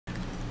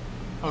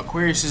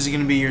Aquarius is going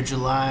to be your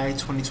July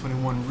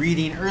 2021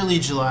 reading, early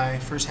July,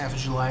 first half of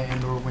July,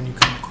 and or when you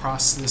come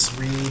across this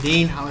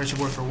reading. Holler at your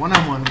boy for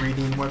one-on-one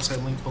reading.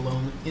 Website link below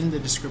in the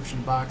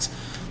description box.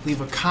 Leave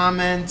a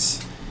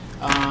comment,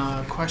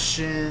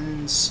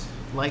 questions,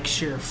 like,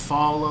 share,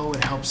 follow.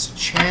 It helps the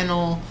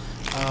channel.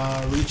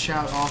 Reach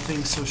out, all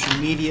things social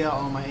media.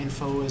 All my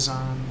info is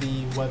on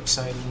the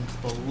website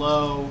link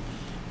below.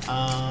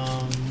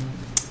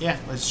 Yeah,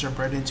 let's jump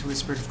right into it.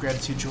 Spirit of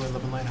gratitude, joy,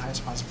 love, and light.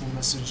 Highest possible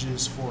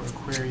messages for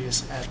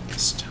Aquarius at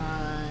this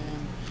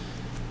time.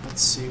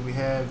 Let's see. We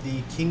have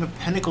the King of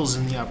Pentacles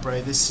in the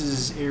upright. This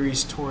is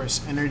Aries,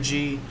 Taurus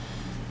energy.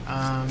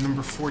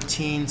 Number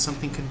 14.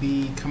 Something could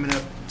be coming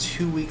up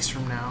 2 weeks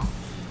from now.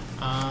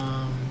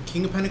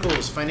 King of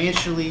Pentacles,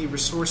 financially,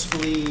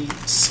 resourcefully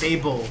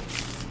stable,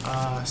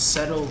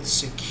 settled,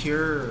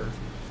 secure.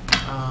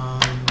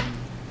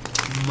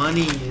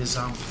 Money is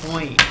on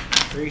point.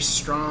 Very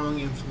strong,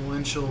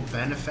 influential,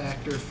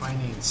 benefactor,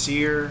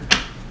 financier,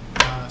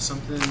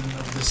 something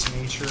of this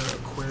nature.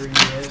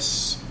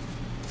 Aquarius.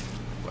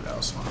 What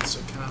else wants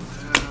to come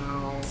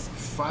out?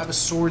 Five of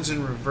Swords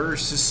in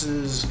reverse. This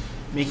is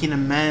making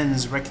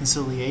amends,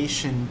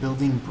 reconciliation,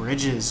 building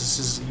bridges. This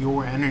is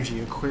your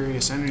energy,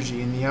 Aquarius energy.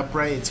 In the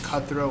upright, it's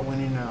cutthroat,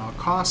 winning at all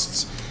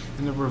costs.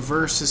 In the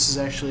reverse, this is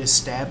actually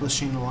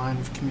establishing a line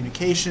of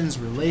communications,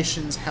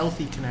 relations,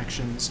 healthy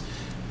connections,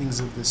 things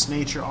of this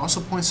nature.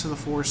 Also points to the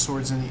Four of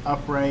Swords in the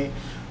upright,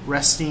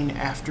 resting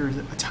after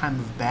a time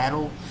of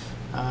battle.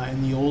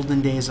 In the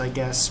olden days, I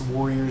guess,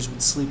 warriors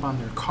would sleep on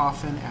their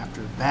coffin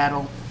after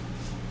battle,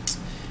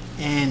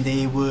 and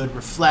they would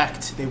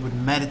reflect, they would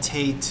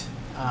meditate,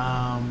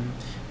 and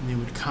they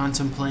would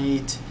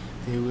contemplate,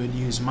 they would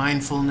use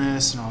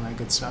mindfulness and all that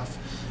good stuff.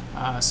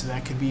 So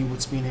that could be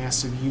what's being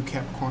asked of you,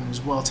 Capricorn, as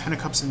well. Ten of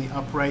Cups in the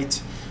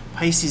upright,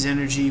 Pisces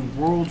energy,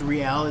 world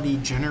reality,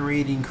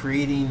 generating,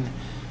 creating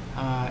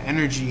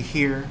energy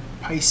here.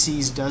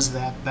 Pisces does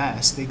that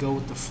best. They go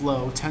with the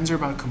flow. Tens are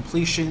about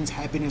completions,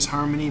 happiness,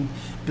 harmony,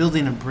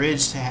 building a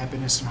bridge to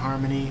happiness and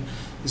harmony.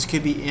 This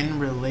could be in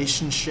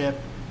relationship.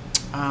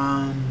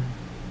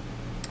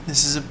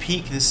 This is a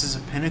peak. This is a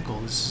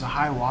pinnacle. This is a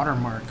high water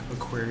mark,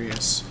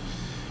 Aquarius.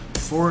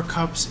 Four of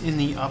Cups in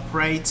the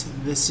upright.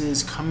 This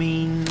is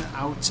coming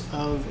out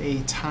of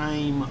a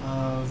time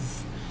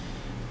of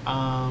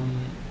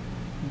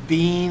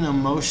being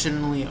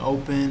emotionally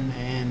open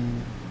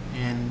and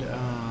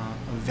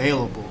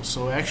available.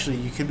 So actually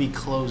you could be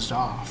closed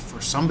off,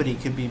 or somebody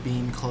could be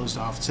being closed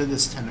off to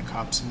this Ten of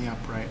Cups in the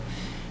upright.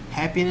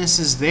 Happiness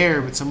is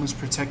there, but someone's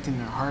protecting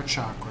their heart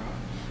chakra.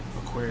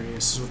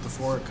 Aquarius is with the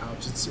Four of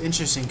Cups. It's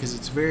interesting because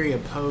it's very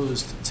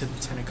opposed to the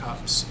Ten of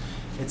Cups.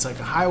 It's like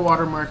a high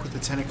water mark with the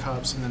Ten of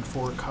Cups, and then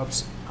Four of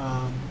Cups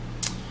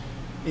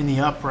in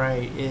the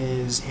upright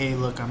is, hey,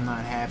 look, I'm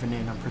not having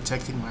it. I'm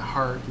protecting my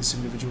heart. This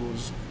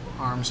individual's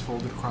arms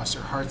folded across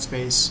their heart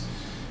space.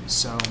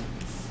 So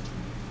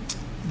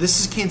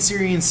this is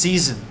Cancerian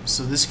season,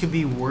 so this could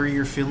be where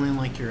you're feeling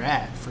like you're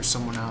at for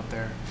someone out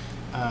there.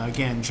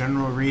 Again,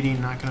 general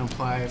reading, not going to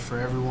apply for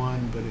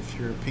everyone, but if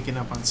you're picking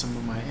up on some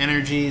of my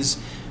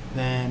energies,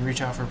 then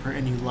reach out for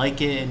and you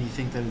like it and you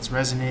think that it's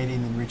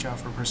resonating, then reach out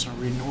for a personal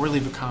reading or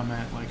leave a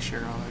comment, like,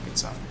 share, all that good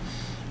stuff.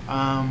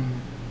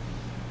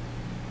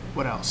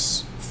 What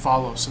else?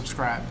 Follow,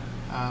 subscribe.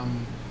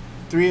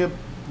 Three of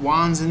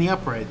Wands in the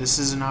upright. This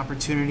is an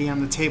opportunity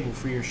on the table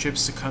for your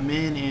ships to come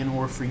in and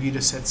or for you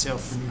to set sail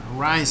for new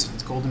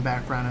horizons. Golden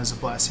background as a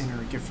blessing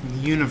or a gift from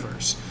the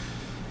universe.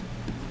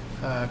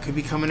 Could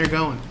be coming or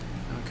going.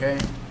 Okay?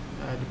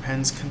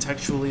 Depends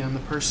contextually on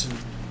the person.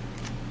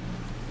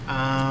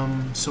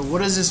 So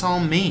what does this all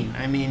mean?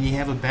 I mean, you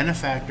have a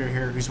benefactor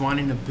here who's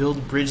wanting to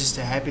build bridges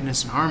to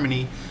happiness and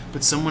harmony,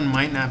 but someone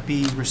might not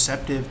be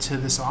receptive to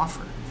this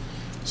offer.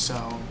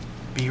 So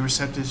be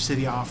receptive to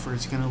the offer.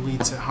 It's going to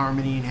lead to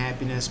harmony and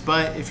happiness.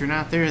 But if you're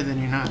not there, then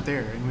you're not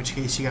there. In which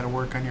case, you got to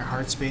work on your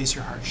heart space,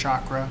 your heart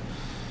chakra,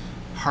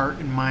 heart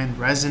and mind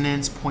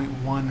resonance.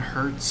 0.1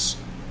 hertz.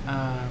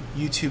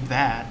 YouTube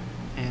that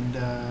and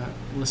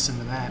listen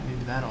to that.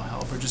 Maybe that'll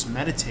help. Or just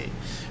meditate.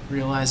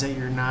 Realize that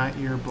you're not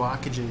your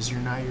blockages. You're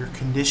not your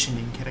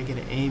conditioning. Can I get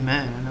an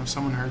amen? I know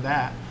someone heard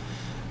that.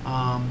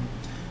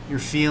 Your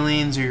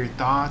feelings or your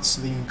thoughts,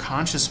 the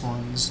unconscious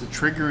ones, the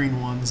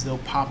triggering ones, they'll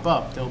pop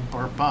up, they'll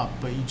burp up,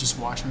 but you just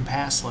watch them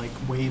pass like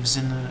waves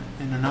in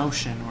an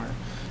ocean or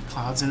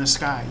clouds in a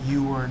sky.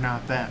 You are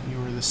not them.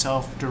 You are the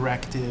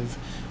self-directive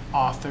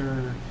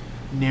author,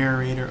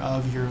 narrator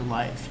of your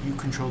life. You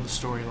control the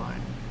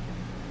storyline.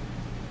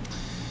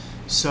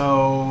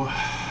 So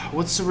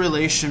what's the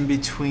relation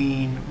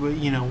between,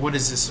 you know, what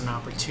is this, an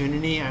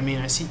opportunity? I mean,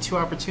 I see two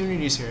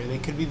opportunities here. They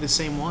could be the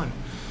same one.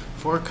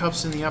 Four of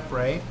Cups in the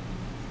upright.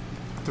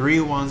 Three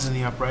of Wands in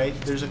the upright.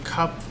 There's a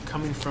cup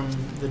coming from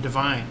the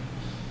divine,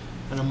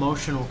 an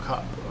emotional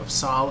cup of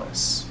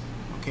solace,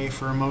 okay,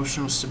 for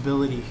emotional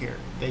stability here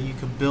that you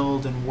could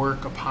build and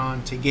work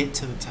upon to get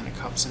to the Ten of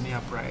Cups in the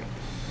upright.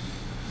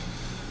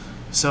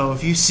 So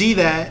if you see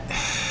that,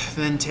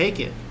 then take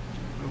it,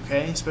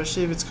 okay,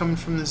 especially if it's coming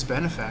from this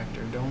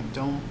benefactor.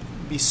 Don't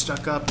be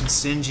stuck up and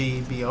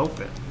stingy, be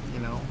open, you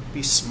know,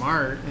 be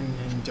smart,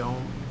 and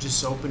don't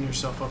just open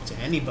yourself up to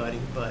anybody,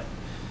 but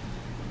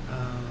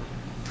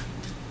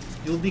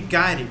you'll be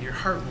guided. Your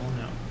heart will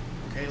know.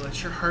 Okay,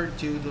 let your heart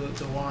do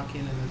the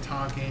walking and the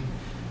talking.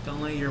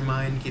 Don't let your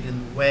mind get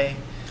in the way.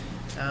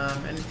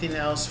 Anything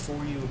else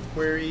for you,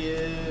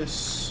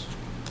 Aquarius?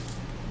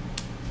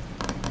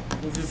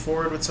 Moving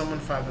forward with someone,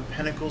 5 of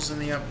Pentacles in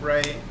the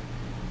upright,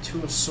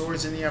 2 of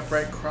Swords in the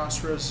upright,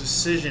 crossroads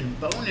decision.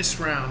 Bonus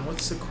round.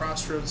 What's the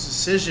crossroads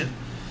decision?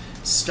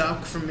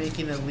 Stuck from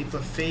making a leap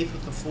of faith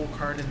with the Fool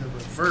card in the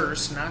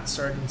reverse, not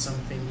starting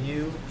something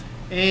new,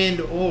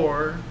 and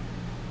or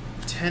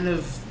 10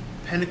 of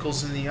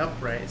Pentacles in the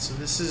upright. So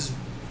this is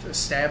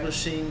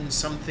establishing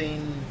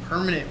something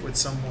permanent with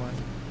someone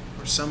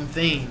or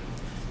something,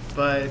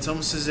 but it's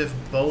almost as if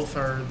both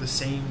are the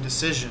same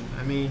decision.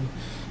 I mean,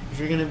 if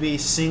you're going to be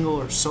single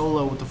or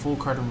solo with the Fool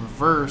card in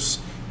reverse,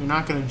 you're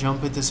not going to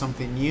jump into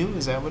something new.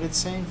 Is that what it's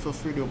saying? Feel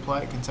free to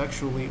apply it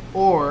contextually.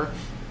 Or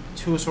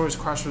 2 of Swords,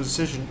 crossroads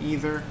decision,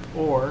 either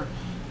or.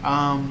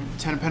 10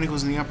 of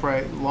Pentacles in the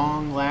upright,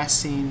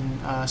 long-lasting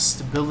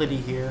stability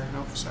here.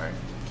 Oh, sorry,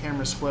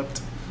 camera's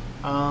flipped.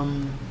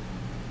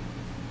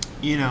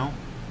 You know,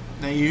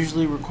 that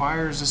usually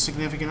requires a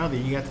significant other.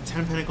 You got the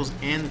 10 of Pentacles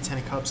and the 10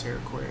 of Cups here,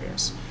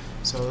 Aquarius.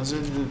 So those are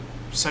the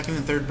second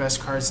and third best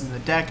cards in the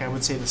deck. I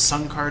would say the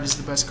Sun card is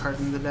the best card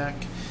in the deck.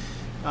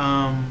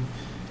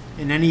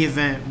 In any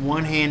event,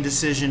 one-hand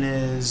decision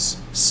is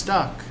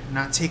stuck,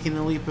 not taking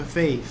the leap of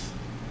faith.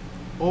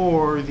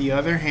 Or the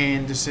other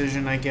hand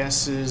decision, I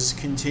guess, is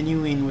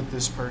continuing with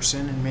this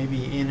person, and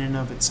maybe in and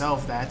of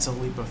itself, that's a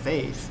leap of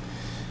faith.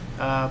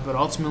 But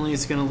ultimately,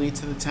 it's going to lead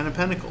to the 10 of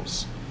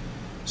Pentacles.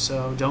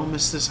 So don't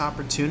miss this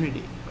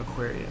opportunity,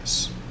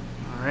 Aquarius.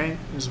 All right,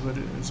 is what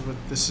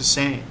this is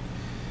saying.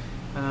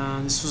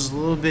 This was a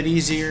little bit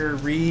easier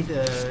read,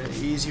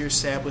 easier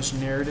established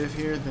narrative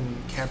here than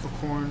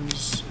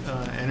Capricorn's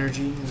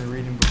energy in the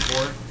reading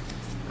before.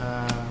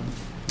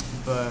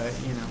 But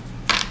you know,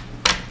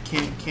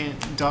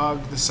 can't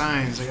dog the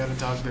signs. I got to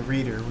dog the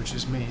reader, which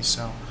is me.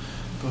 So,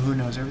 but who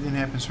knows? Everything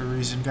happens for a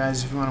reason,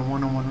 guys. If you want a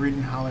one-on-one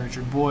reading, holler at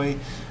your boy.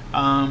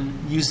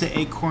 Use the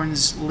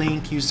Acorns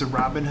link. Use the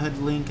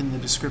Robinhood link in the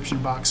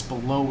description box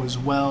below as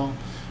well.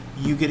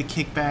 You get a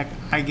kickback,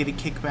 I get a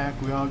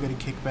kickback, we all get a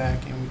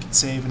kickback, and we can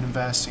save and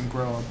invest and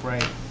grow a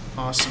bright,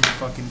 awesome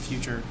fucking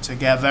future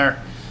together.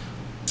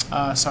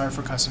 Sorry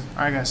for cussing.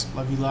 Alright guys,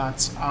 love you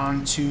lots.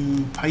 On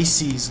to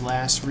Pisces,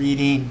 last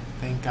reading.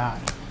 Thank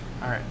God.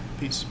 Alright,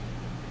 peace.